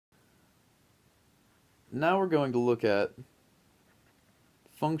now we're going to look at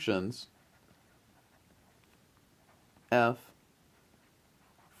functions f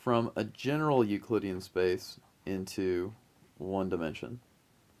from a general Euclidean space into one dimension.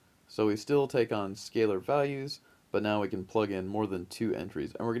 So we still take on scalar values, but now we can plug in more than 2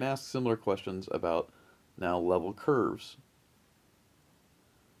 entries. And we're going to ask similar questions about now level curves.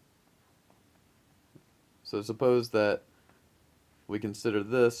 So suppose that we consider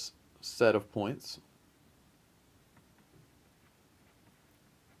this set of points.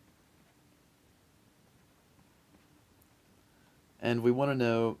 And we want to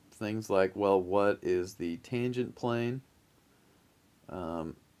know things like, well, what is the tangent plane?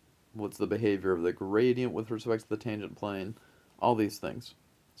 What's the behavior of the gradient with respect to the tangent plane? All these things.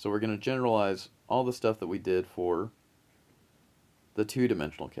 So we're going to generalize all the stuff that we did for the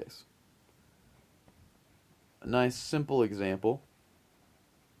 2-dimensional case. A nice simple example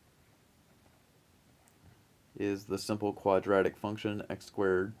is the simple quadratic function x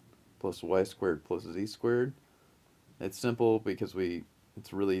squared plus y squared plus z squared. It's simple because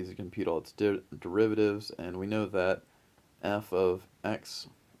it's really easy to compute all its derivatives, and we know that f of x,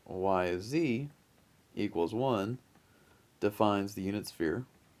 y, z equals 1 defines the unit sphere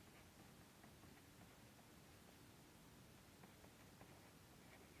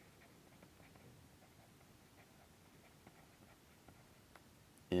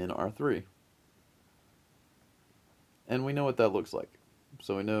in R3. And we know what that looks like.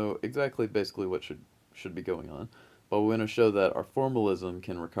 So we know exactly basically what should be going on. But we want to show that our formalism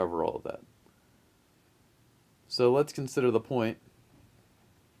can recover all of that. So let's consider the point.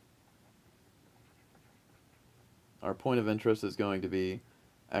 Our point of interest is going to be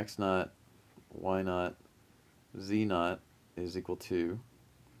x naught, y naught, z naught is equal to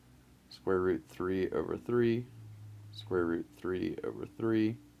square root 3 over 3, square root 3 over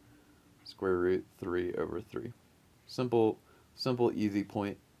 3, square root 3 over 3. Simple, easy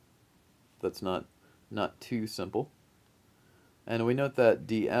point that's not too simple. And we note that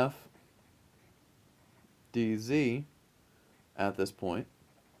df dz at this point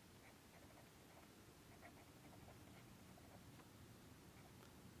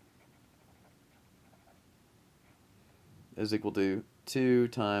is equal to 2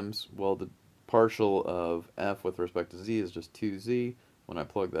 times, well, the partial of f with respect to z is just 2z. When I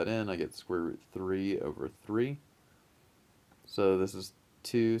plug that in, I get square root 3 over 3. So this is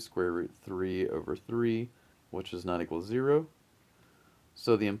 2 square root 3 over 3, which is not equal to 0.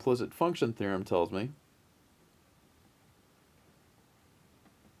 So the implicit function theorem tells me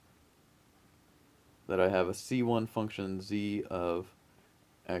that I have a C1 function z of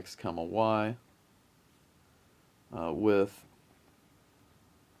x comma y with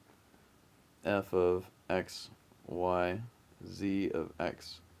f of x, y, z of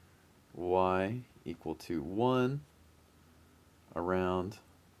x, y equal to 1 around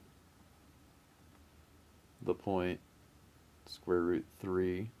the point square root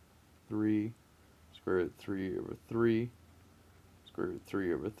 3, 3, square root 3 over 3, square root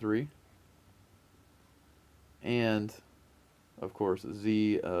 3 over 3, and of course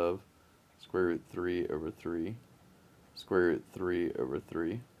z of square root 3 over 3, square root 3 over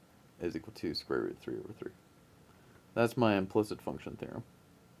 3 is equal to square root 3 over 3. That's my implicit function theorem.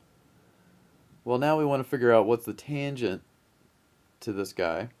 Well, now we want to figure out what's the tangent to this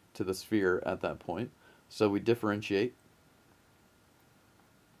guy, to the sphere at that point. So we differentiate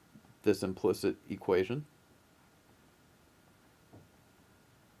this implicit equation.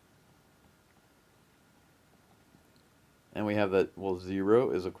 And we have that, well, 0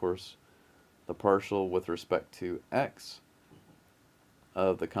 is, of course, the partial with respect to x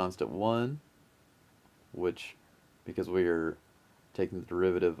of the constant 1, which, because we are taking the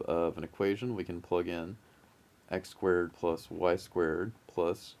derivative of an equation, we can plug in x squared plus y squared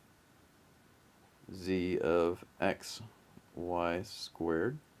plus z of x y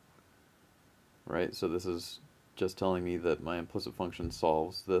squared, right? So this is just telling me that my implicit function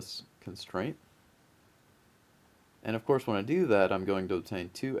solves this constraint. And of course, when I do that, I'm going to obtain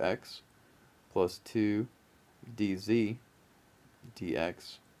 2x plus 2 dz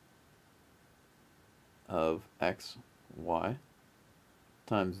dx of x, y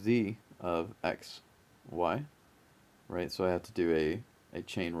times z of x, y, right? So I have to do a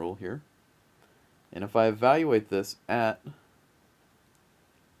chain rule here. And if I evaluate this at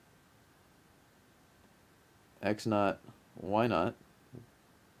x naught, y naught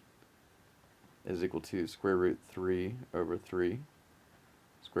is equal to square root 3 over 3,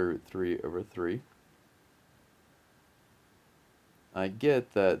 square root 3 over 3, I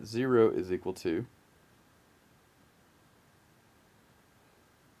get that 0 is equal to,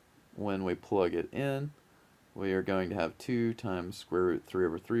 when we plug it in, we are going to have 2 times square root 3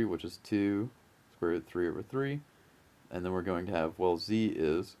 over 3, which is 2 square root 3 over 3. And then we're going to have, well, z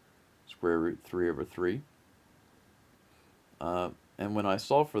is square root 3 over 3. And when I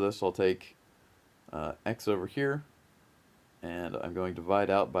solve for this, I'll take x over here, and I'm going to divide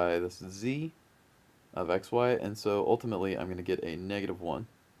out by this z of xy, and so ultimately I'm going to get a -1.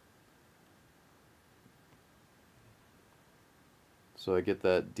 So I get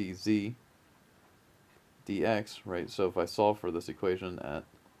that dz dx, right? So if I solve for this equation at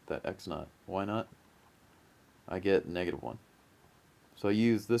that x naught, y naught, I get -1. So I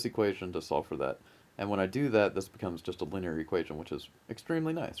use this equation to solve for that. And when I do that, this becomes just a linear equation, which is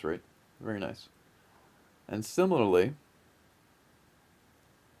extremely nice, right? Very nice. And similarly,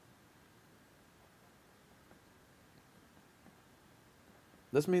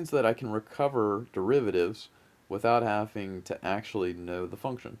 this means that I can recover derivatives without having to actually know the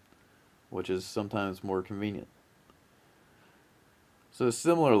function, which is sometimes more convenient. So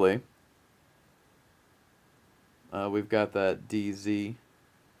similarly, we've got that dz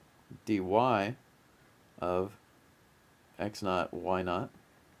dy of x naught y naught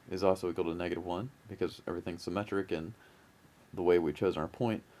is also equal to -1 because everything's symmetric in the way we chose our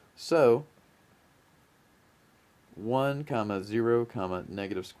point. So 1 comma 0 comma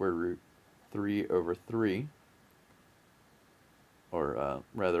negative square root 3 over 3, or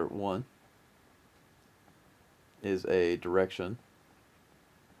rather 1, is a direction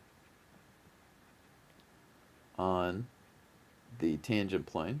on the tangent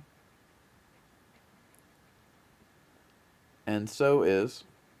plane, and so is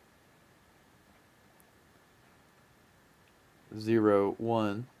 0,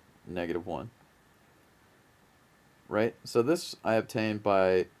 1, -1. Right? So this I obtained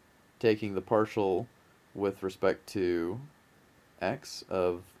by taking the partial with respect to x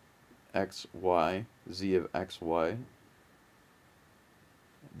of xy, z of xy.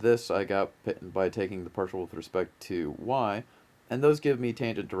 This I got by taking the partial with respect to y, and those give me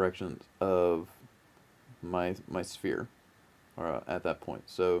tangent directions of my sphere, or at that point.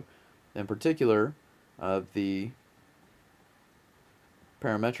 So in particular, the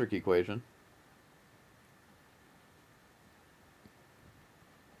parametric equation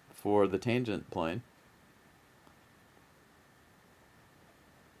for the tangent plane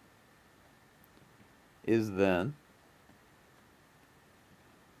is then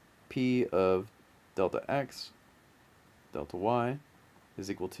p of delta x, delta y is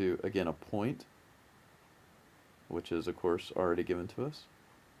equal to, again, a point, which is, of course, already given to us.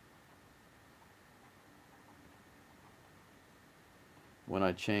 When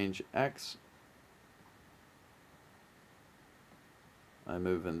I change x, I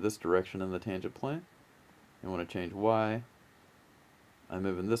move in this direction in the tangent plane. And when I change y, I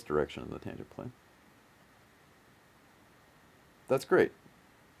move in this direction in the tangent plane. That's great.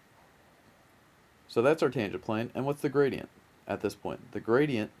 So that's our tangent plane. And what's the gradient at this point? The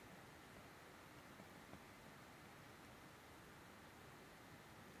gradient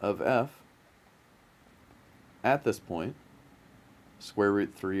of f at this point, square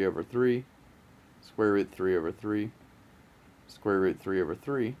root 3 over 3, square root 3 over 3, square root 3 over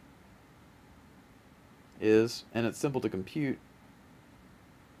 3 is, and it's simple to compute,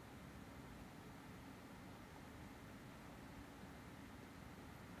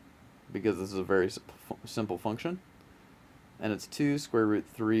 because this is a very simple function, and it's 2 square root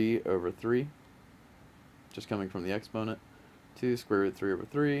 3 over 3, just coming from the exponent, 2 square root 3 over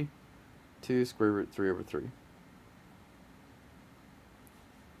 3, 2 square root 3 over 3.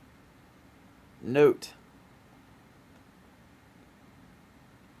 Note,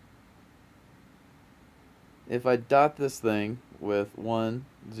 if I dot this thing with 1,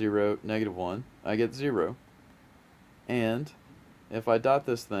 0, -1, I get 0. And if I dot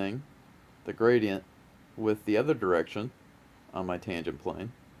this thing, the gradient, with the other direction on my tangent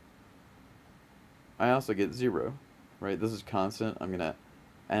plane, I also get 0. Right? This is constant. I'm going to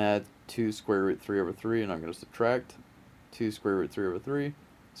add 2 square root 3 over 3, and I'm going to subtract 2 square root 3 over 3.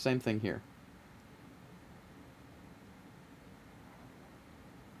 Same thing here.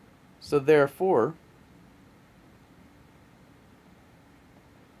 So therefore,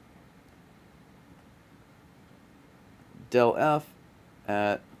 del f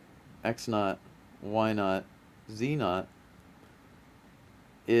at x naught, y naught, z naught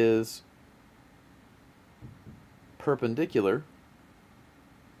is perpendicular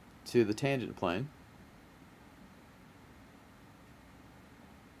to the tangent plane,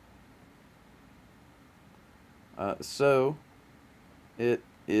 so it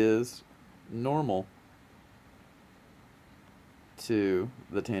is normal to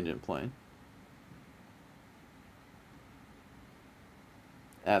the tangent plane.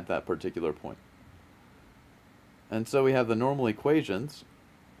 at that particular point. And so we have the normal equations,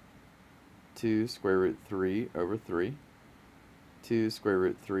 2 square root 3 over 3, 2 square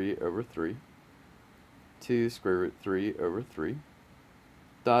root 3 over 3, 2 square root 3 over 3,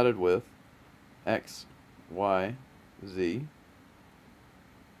 dotted with x, y, z,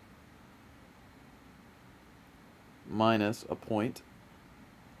 minus a point,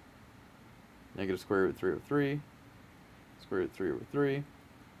 negative square root 3 over 3, square root 3 over 3,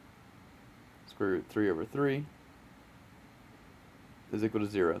 square root 3 over 3, is equal to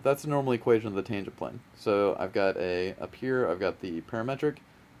 0. That's the normal equation of the tangent plane. So I've got up here I've got the parametric,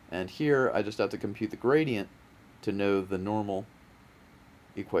 and here I just have to compute the gradient to know the normal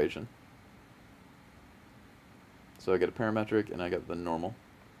equation. So I get a parametric and I get the normal.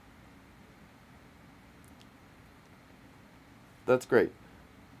 That's great.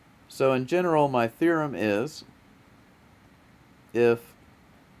 So in general, my theorem is if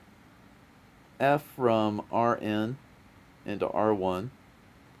f from Rn into R1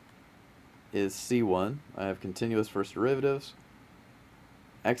 is C1, I have continuous first derivatives.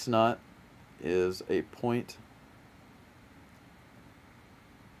 X naught is a point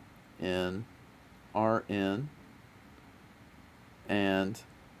in Rn, and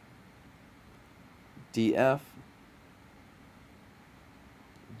df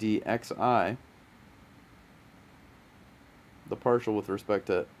dxi, the partial with respect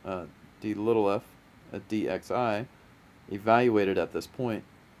to d little f at dxi, evaluated at this point,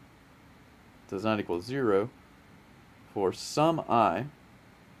 does not equal 0 for some I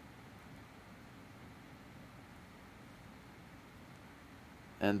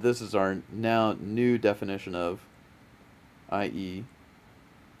and this is our now new definition of, i.e.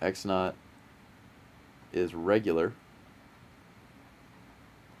 x naught is regular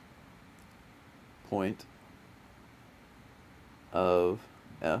point of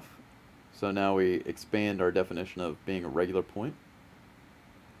f. So now we expand our definition of being a regular point.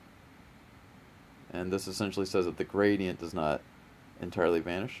 And this essentially says that the gradient does not entirely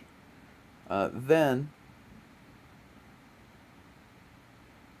vanish. Then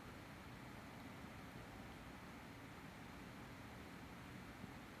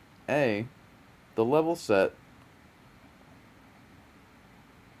A, the level set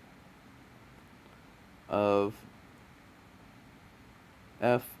of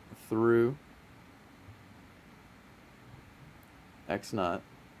f through x naught,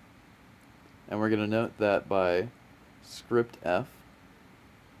 and we're going to note that by script f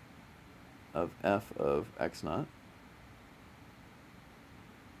of x naught,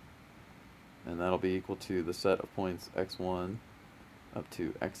 and that'll be equal to the set of points x1 up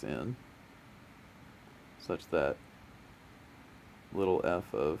to xn, such that little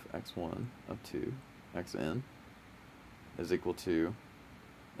f of x1 up to xn is equal to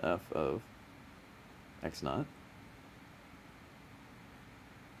f of x naught.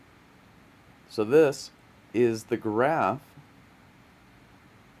 So this is the graph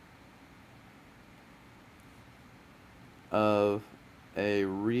of a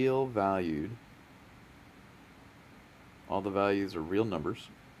real valued, all the values are real numbers,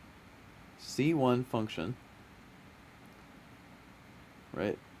 C1 function,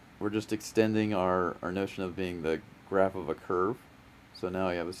 right? We're just extending our notion of being the graph of a curve. So now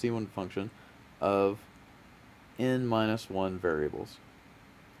I have a C1 function of n minus 1 variables.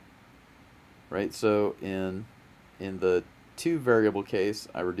 Right? So in the 2 variable case,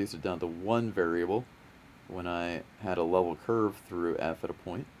 I reduced it down to 1 variable when I had a level curve through f at a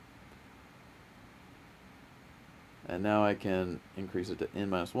point. And now I can increase it to n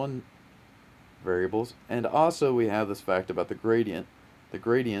minus 1 variables. And also we have this fact about the gradient. The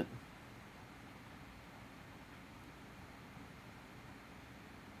gradient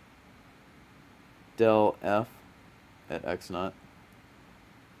del f at x naught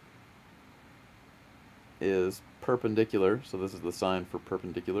is perpendicular, so this is the sign for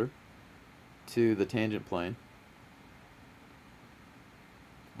perpendicular, to the tangent plane,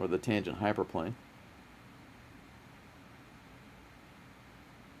 or the tangent hyperplane.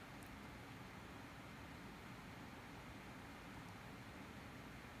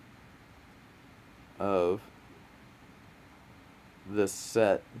 Of this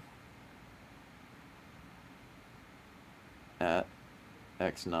set at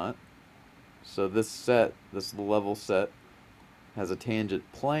x naught. So this set, this level set, has a tangent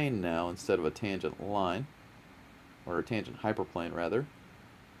plane now instead of a tangent line, or a tangent hyperplane rather.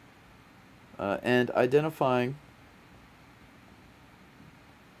 And identifying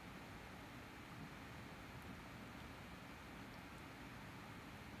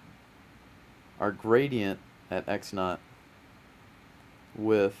our gradient at x naught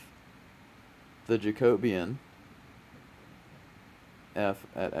with the Jacobian f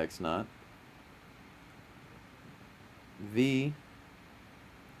at x naught, v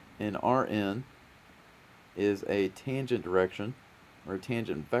in Rn is a tangent direction, or a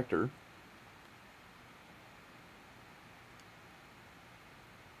tangent vector,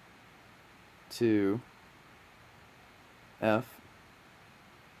 to f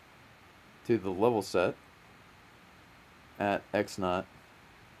to the level set at x naught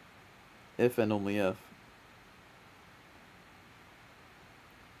if and only if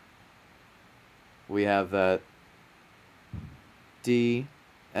we have that df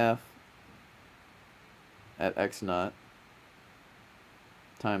at x naught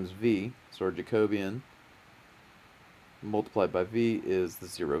times v, so our Jacobian multiplied by v is the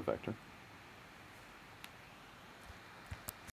zero vector.